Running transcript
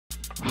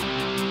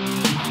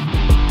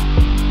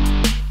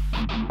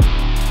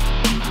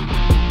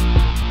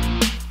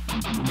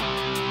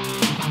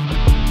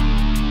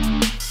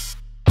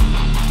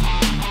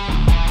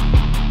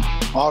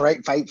All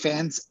right, fight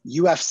fans,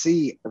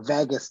 UFC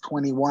Vegas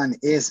 21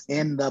 is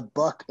in the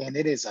book, and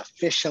it is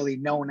officially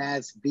known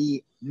as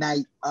the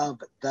night of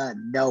the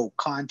no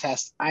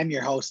contest. I'm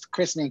your host,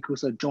 Chris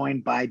Mancuso,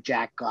 joined by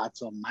Jack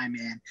Gotzo, my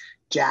man.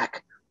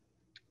 Jack,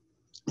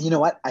 you know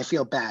what? I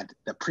feel bad.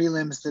 The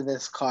prelims to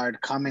this card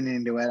coming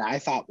into it, I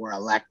thought were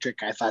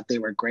electric. I thought they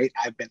were great.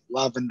 I've been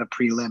loving the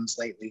prelims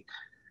lately.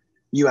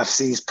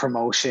 UFC's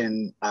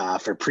promotion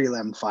for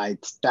prelim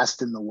fights,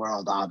 best in the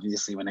world,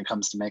 obviously, when it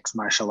comes to mixed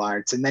martial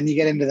arts. And then you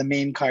get into the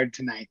main card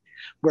tonight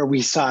where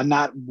we saw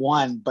not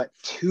one, but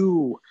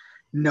two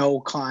no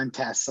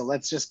contests. So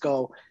let's just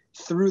go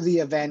through the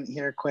event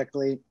here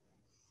quickly.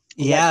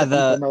 Yeah, let the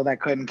people know that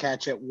couldn't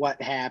catch it,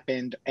 what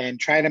happened, and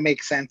try to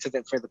make sense of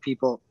it for the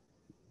people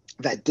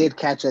that did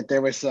catch it.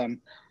 There were some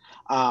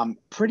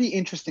pretty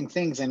interesting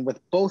things. And with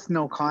both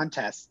no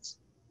contests,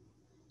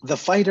 the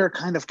fighter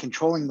kind of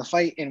controlling the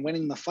fight and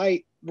winning the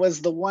fight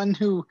was the one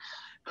who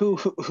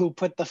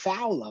put the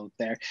foul out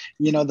there.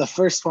 You know, the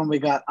first one we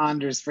got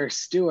Anders versus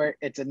Stewart,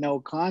 it's a no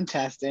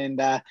contest,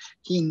 and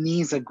he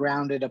knees a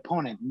grounded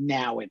opponent.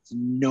 Now it's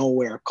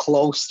nowhere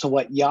close to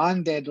what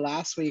Jan did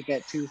last week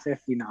at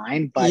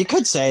 259. But you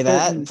could say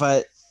that,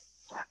 but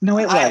no,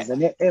 it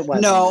wasn't. It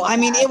wasn't. No, I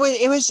mean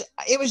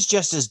it was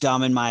just as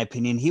dumb in my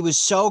opinion. He was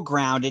so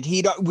grounded.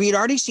 We'd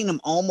already seen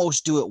him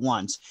almost do it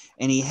once,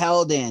 and he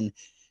held in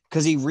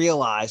because he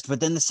realized,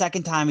 but then the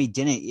second time he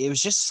didn't. It was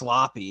just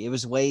sloppy. It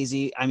was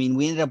lazy. I mean,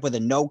 we ended up with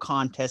a no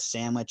contest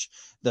sandwich.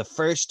 The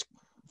first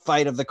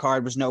fight of the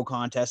card was no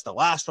contest. The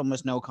last one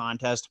was no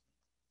contest.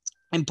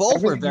 And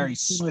both were very...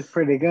 It was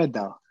pretty good,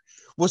 though.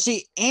 Well,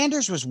 see,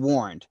 Anders was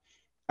warned.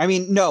 I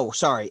mean, no,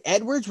 sorry.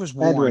 Edwards was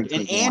warned,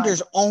 and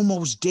Anders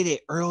almost did it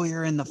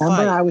earlier in the fight.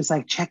 Remember, I was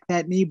like, check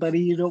that knee, buddy.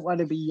 You don't want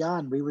to be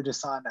yawn. We were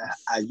just on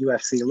a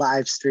UFC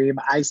live stream.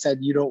 I said,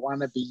 you don't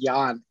want to be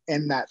yawn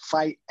in that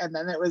fight. And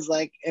then it was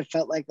like, it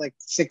felt like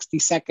 60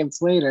 seconds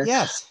later,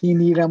 yes, he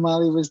kneed him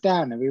while he was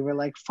down. And we were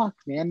like, fuck,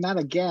 man, not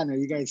again. Are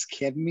you guys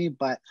kidding me?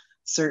 But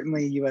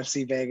certainly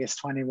UFC Vegas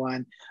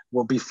 21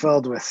 will be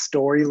filled with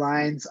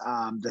storylines.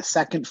 The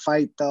second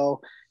fight,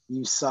 though,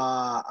 you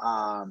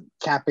saw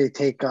Cape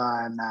take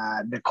on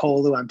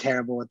Nicolu. I'm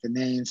terrible with the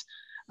names.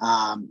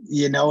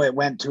 It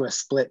went to a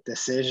split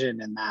decision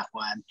in that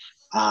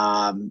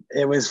one.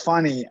 It was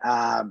funny.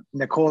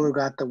 Nicolu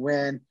got the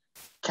win.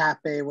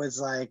 Cape was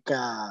like,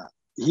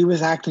 he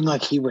was acting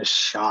like he was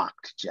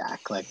shocked,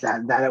 Jack, like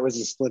that it was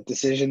a split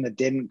decision that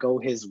didn't go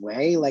his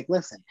way. Like,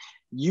 listen,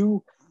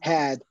 you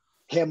had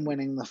him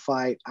winning the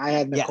fight. I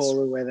had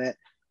Nicolu with it.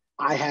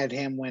 I had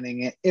him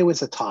winning it. It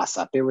was a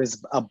toss-up. It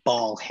was a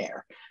ball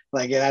hair.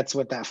 Like, that's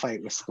what that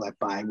fight was split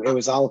by. It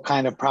was all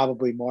kind of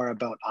probably more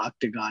about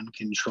octagon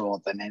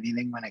control than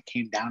anything when it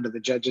came down to the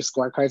judges'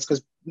 scorecards,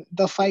 because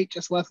the fight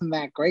just wasn't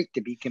that great,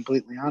 to be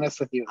completely honest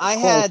with you. I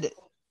had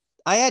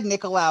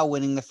Nicolau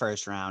winning the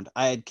first round.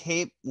 I had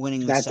Cape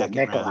winning the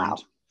second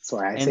round.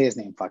 Sorry, I say his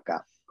name fuck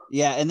up.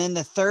 Yeah, and then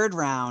the third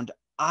round,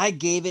 I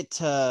gave it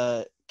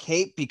to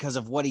Cape because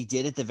of what he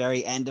did at the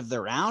very end of the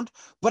round,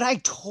 but I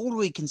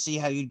totally can see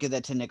how you'd give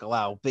that to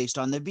Nicolau based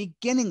on the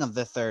beginning of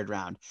the third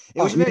round. He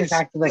just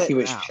acted like he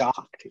was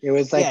shocked. It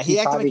was like he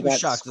acted like he was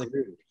shocked. Like,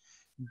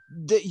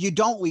 you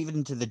don't leave it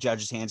into the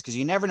judge's hands because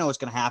you never know what's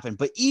going to happen.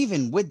 But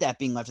even with that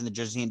being left in the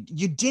judge's hand,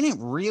 you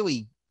didn't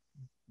really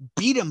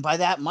beat him by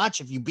that much.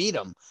 If you beat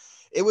him,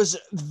 it was a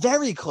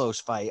very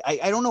close fight.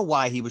 I don't know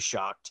why he was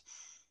shocked.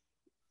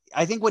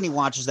 I think when he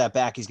watches that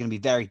back, he's going to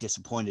be very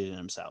disappointed in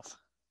himself.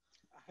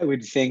 I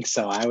would think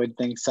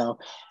so.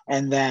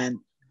 And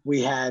then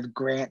we had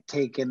Grant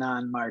taking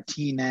on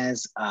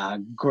Martinez.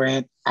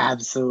 Grant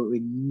absolutely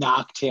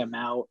knocked him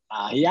out.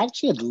 He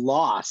actually had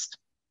lost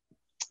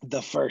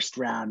the first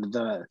round,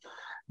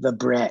 the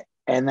Brit,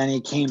 and then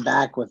he came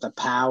back with a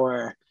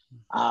power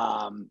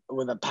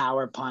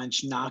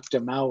punch, knocked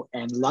him out.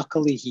 And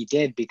luckily he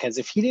did, because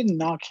if he didn't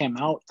knock him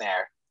out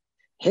there,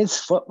 his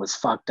foot was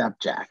fucked up,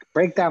 Jack.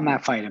 Break down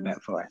that fight a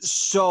bit for us.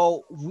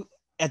 So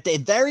at the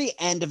very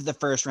end of the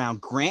first round,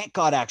 Grant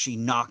got actually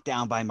knocked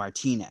down by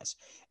Martinez,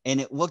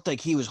 and it looked like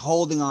he was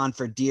holding on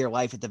for dear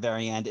life at the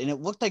very end. And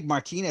it looked like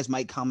Martinez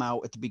might come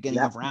out at the beginning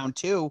of round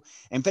two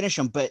and finish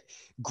him. But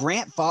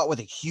Grant fought with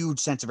a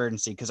huge sense of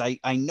urgency, because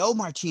I know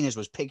Martinez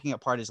was picking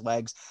apart his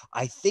legs.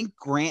 I think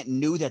Grant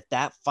knew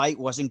that fight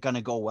wasn't going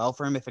to go well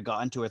for him if it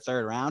got into a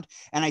third round.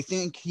 And I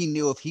think he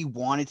knew if he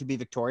wanted to be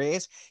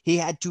victorious, he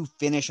had to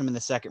finish him in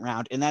the second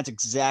round. And that's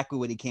exactly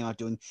what he came out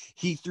doing.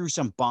 He threw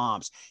some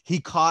bombs.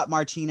 He caught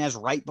Martinez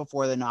right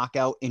before the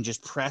knockout and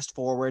just pressed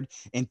forward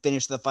and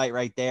finished the fight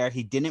right there.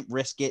 He didn't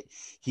risk it.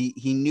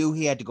 He knew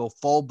he had to go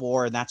full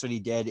bore, and that's what he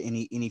did, and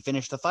he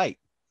finished the fight.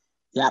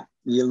 Yep,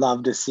 you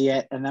love to see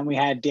it. And then we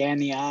had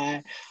Danny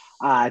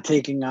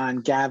taking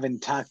on Gavin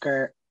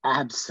Tucker.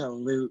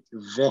 Absolute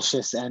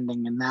vicious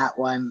ending in that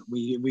one.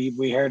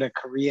 We heard a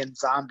Korean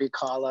zombie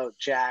call out.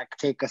 Jack,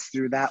 take us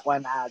through that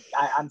one.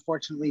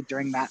 Unfortunately,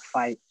 during that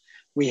fight,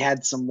 we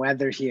had some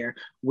weather here.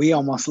 We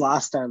almost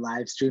lost our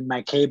live stream.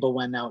 My cable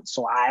went out,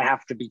 so I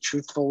have to be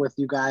truthful with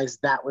you guys.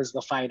 That was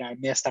the fight I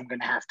missed. I'm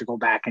going to have to go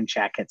back and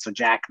check it. So,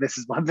 Jack,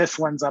 this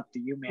one's up to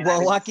you, man.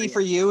 Well, lucky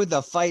for you,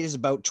 the fight is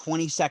about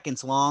 20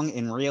 seconds long,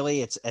 and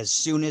really, it's as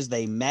soon as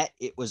they met,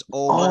 it was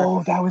over.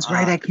 Oh, that was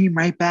right. I came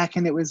right back,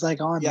 and it was like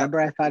on. Yep.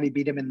 Remember, I thought he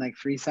beat him in like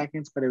 3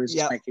 seconds, but it was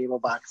just my cable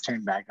box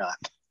turned back on.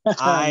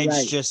 I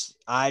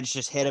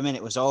just hit him and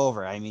it was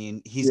over. I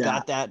mean, he's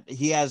got that.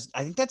 He has,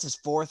 I think that's his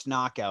 4th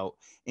knockout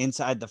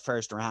inside the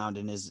first round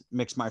in his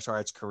mixed martial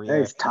arts career.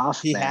 He's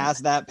tough. He man. has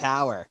that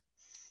power.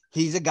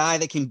 He's a guy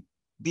that can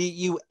beat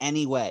you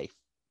anyway,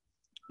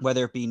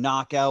 whether it be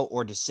knockout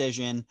or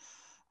decision.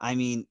 I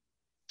mean,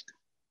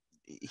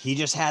 he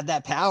just had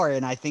that power,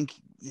 and I think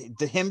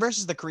him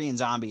versus the Korean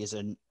Zombie is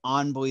an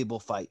unbelievable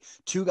fight.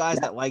 2 guys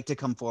that like to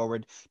come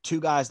forward, 2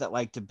 guys that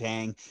like to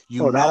bang.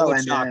 You know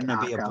it's not going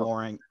to be a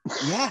boring.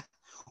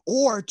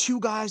 Or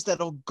 2 guys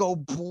that'll go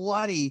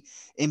bloody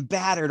and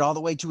battered all the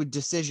way to a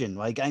decision.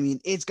 Like, I mean,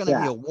 it's going to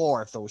be a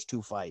war if those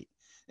 2 fight.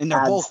 And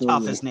they're both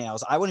tough as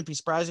nails. I wouldn't be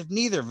surprised if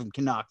neither of them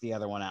can knock the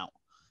other one out.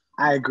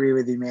 I agree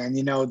with you, man.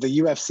 You know, the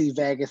UFC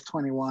Vegas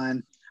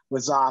 21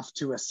 was off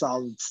to a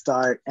solid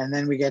start, and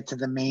then we get to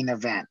the main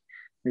event.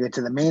 We get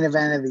to the main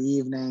event of the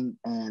evening,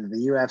 and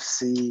the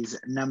UFC's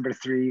number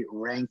 3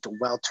 ranked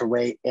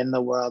welterweight in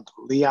the world,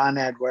 Leon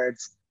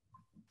Edwards,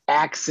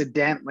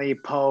 accidentally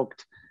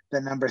poked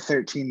the number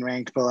 13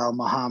 ranked Belal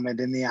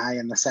Muhammad in the eye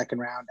in the second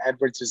round.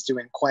 Edwards was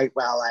doing quite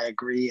well. I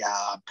agree.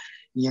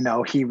 You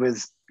know, he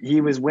was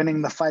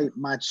winning the fight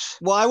much.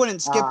 Well, I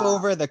wouldn't skip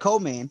over the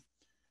co-main.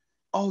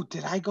 Oh,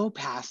 did I go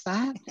past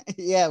that?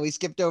 Yeah, we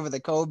skipped over the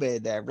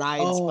co-main there.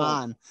 Ryan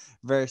Spahn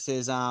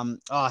versus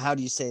how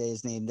do you say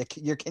his name?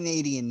 You're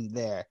Canadian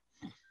there.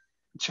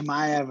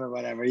 Chimaev or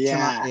whatever.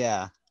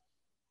 Yeah.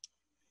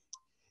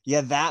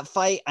 Yeah, that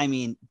fight, I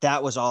mean,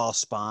 that was all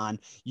Spahn.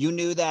 You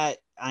knew that,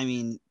 I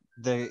mean,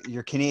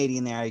 your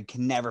Canadian there, I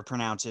can never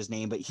pronounce his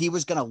name, but he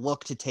was going to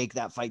look to take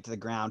that fight to the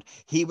ground.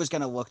 He was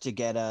going to look to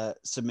get a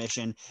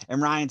submission,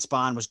 and Ryan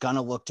Spahn was going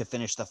to look to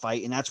finish the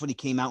fight, and that's what he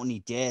came out and he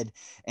did.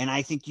 And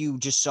I think you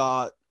just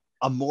saw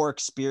a more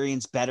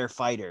experienced, better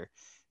fighter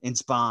in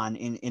Spahn,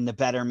 in the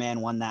better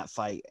man won that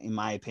fight, in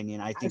my opinion.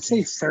 I'd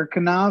say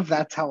Serkinov.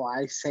 That's how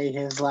I say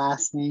his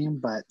last name,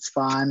 but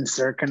Spahn,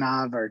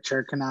 Serkinov, or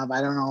Cherkinov. I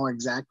don't know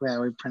exactly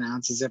how he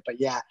pronounces it, but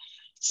yeah,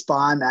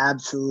 Spahn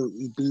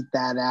absolutely beat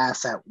that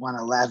ass at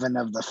 111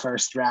 of the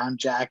first round,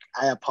 Jack.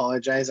 I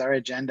apologize. Our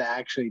agenda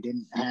actually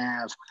didn't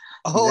have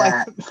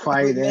that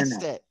fight in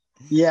it.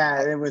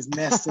 Yeah, it was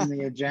missed in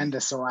the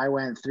agenda, so I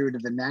went through to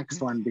the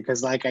next one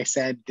because, like I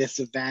said, this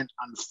event,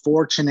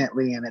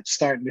 unfortunately, and it's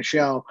starting to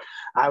show,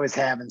 I was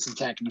having some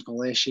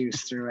technical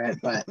issues through it,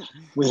 but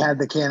we had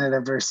the Canada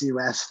versus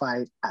US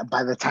fight.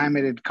 By the time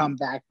it had come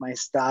back my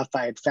stuff,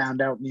 I had found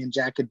out me and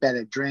Jack had bet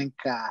a drink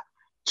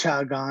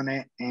chug on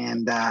it,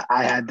 and I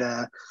had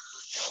to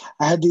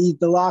eat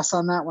the loss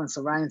on that one.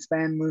 So Ryan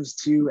Spahn moves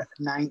to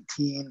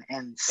 19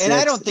 and 6. And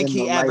I don't think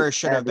he ever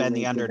should have been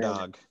the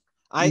underdog.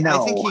 I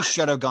think he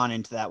should have gone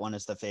into that one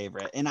as the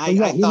favorite. And I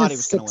thought he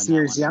was going to win 6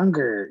 years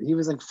younger. He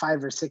was like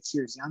 5 or 6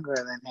 years younger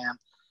than him.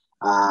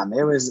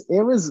 It was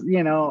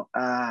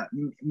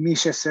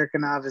Misha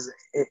Serkinov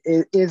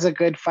is a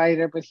good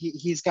fighter, but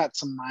he's got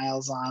some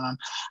miles on him.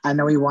 I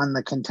know he won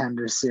the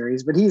Contender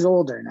Series, but he's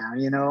older now,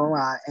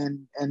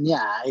 and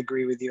yeah, I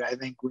agree with you. I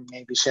think we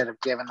maybe should have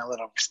given a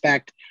little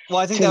respect. Well,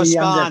 I think that was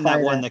Spahn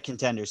that won the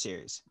Contender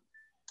Series.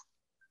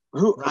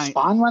 Who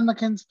Spahn won the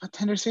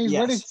Contender Series? Yes.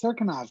 Where did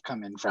Serkinov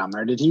come in from,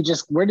 or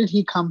where did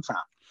he come from?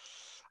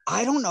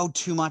 I don't know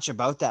too much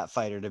about that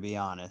fighter, to be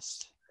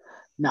honest.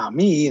 No,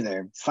 me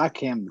either. Fuck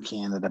him,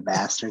 Canada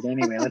bastard.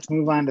 Anyway, let's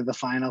move on to the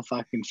final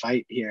fucking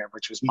fight here,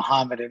 which was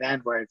Muhammad and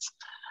Edwards,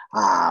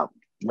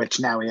 which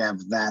now we have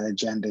that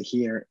agenda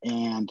here.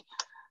 And,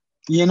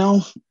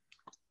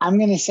 I'm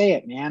going to say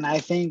it, man. I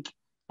think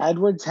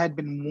Edwards had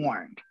been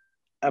warned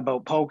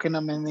about poking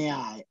him in the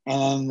eye.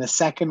 And in the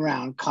second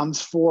round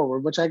comes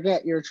forward, which I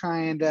get you're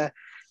trying to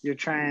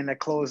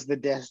close the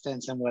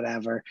distance and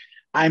whatever.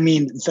 I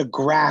mean, the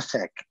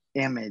graphic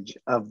image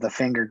of the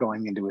finger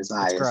going into his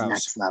eye is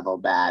next level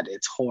bad.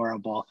 It's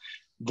horrible.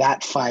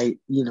 That fight,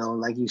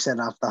 like you said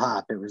off the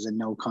hop, it was a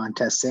no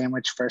contest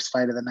sandwich. First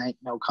fight of the night,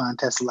 no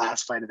contest.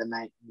 Last fight of the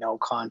night, no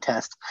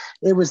contest.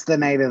 It was the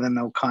night of the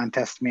no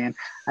contest, man.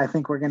 I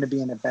think we're going to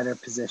be in a better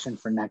position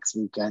for next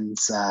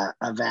weekend's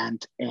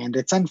event. And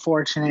it's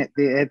unfortunate.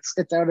 It's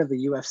out of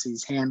the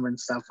UFC's hand when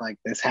stuff like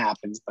this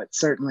happens. But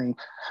certainly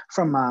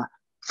from a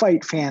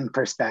fight fan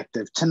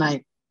perspective,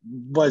 tonight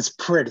was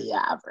pretty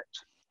average.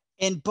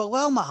 And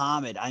Belal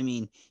Muhammad, I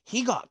mean,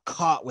 he got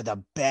caught with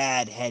a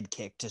bad head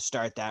kick to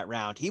start that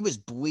round. He was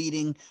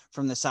bleeding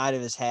from the side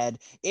of his head.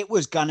 It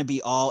was going to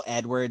be all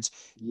Edwards.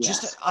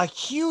 Yes. Just a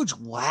huge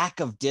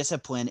lack of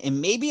discipline and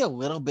maybe a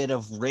little bit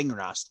of ring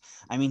rust.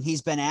 I mean,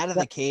 he's been out of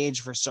the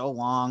cage for so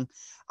long.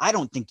 I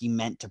don't think he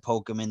meant to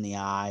poke him in the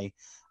eye.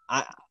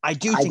 I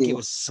think it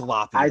was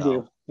sloppy. I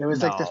do. It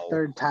was like the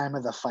third time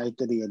of the fight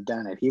that he had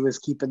done it. He was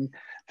keeping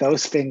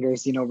those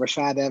fingers,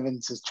 Rashad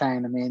Evans is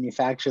trying to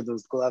manufacture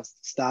those gloves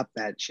to stop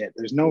that shit.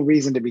 There's no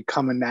reason to be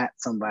coming at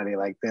somebody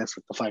like this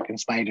with the fucking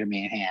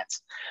Spider-Man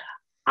hands.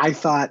 I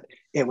thought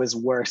it was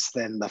worse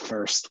than the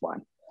first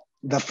one.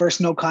 The first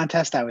no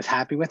contest I was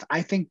happy with.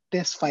 I think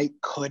this fight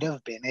could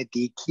have been a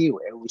DQ.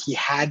 He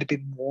had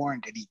been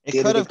warned, and he did it again.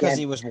 It could have because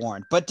he was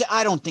warned, but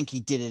I don't think he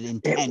did it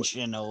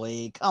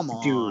intentionally. Come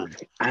on.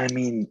 Dude, I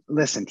mean,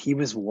 listen, he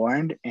was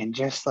warned, and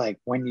just like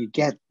when you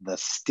get the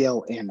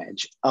still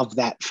image of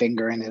that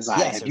finger in his eye,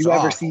 Yes, have it was you ever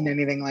awful. seen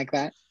anything like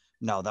that?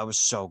 No, that was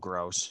so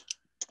gross.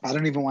 I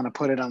don't even want to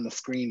put it on the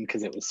screen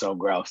because it was so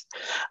gross.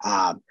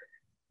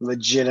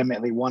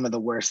 Legitimately one of the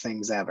worst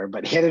things ever,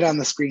 but hit it on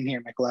the screen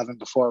here, McLevin,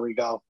 before we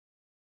go.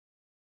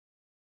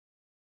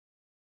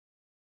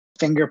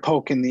 Finger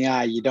poke in the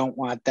eye. You don't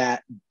want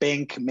that.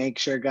 Bink. Make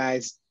sure,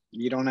 guys,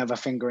 you don't have a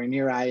finger in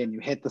your eye, and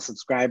you hit the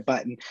subscribe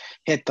button,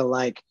 hit the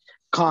like,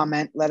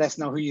 comment. Let us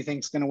know who you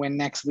think is going to win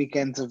next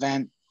weekend's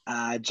event.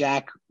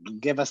 Jack,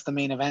 give us the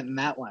main event in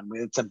that one.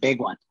 It's a big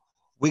one.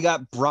 We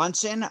got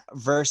Brunson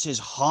versus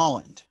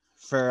Holland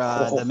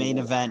for the main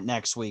event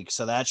next week.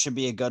 So that should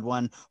be a good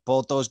one.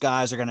 Both those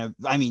guys are going to,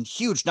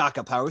 huge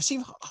knockout power. We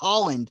see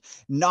Holland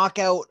knock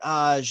out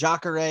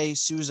Jacare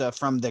Souza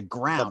from the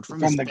ground. From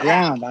the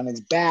ground on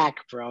his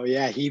back, bro.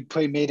 Yeah, he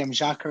made him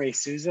Jacare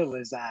Souza.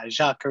 Was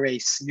Jacare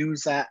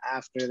Snooza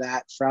after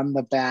that from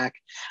the back.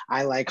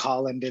 I like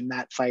Holland in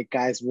that fight,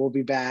 guys. We'll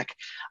be back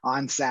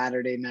on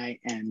Saturday night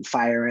and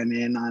firing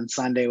in on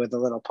Sunday with a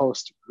little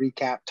post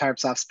recap.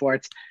 Tarps Off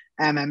Sports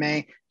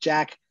MMA.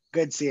 Jack,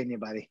 good seeing you,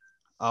 buddy.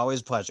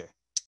 Always a pleasure.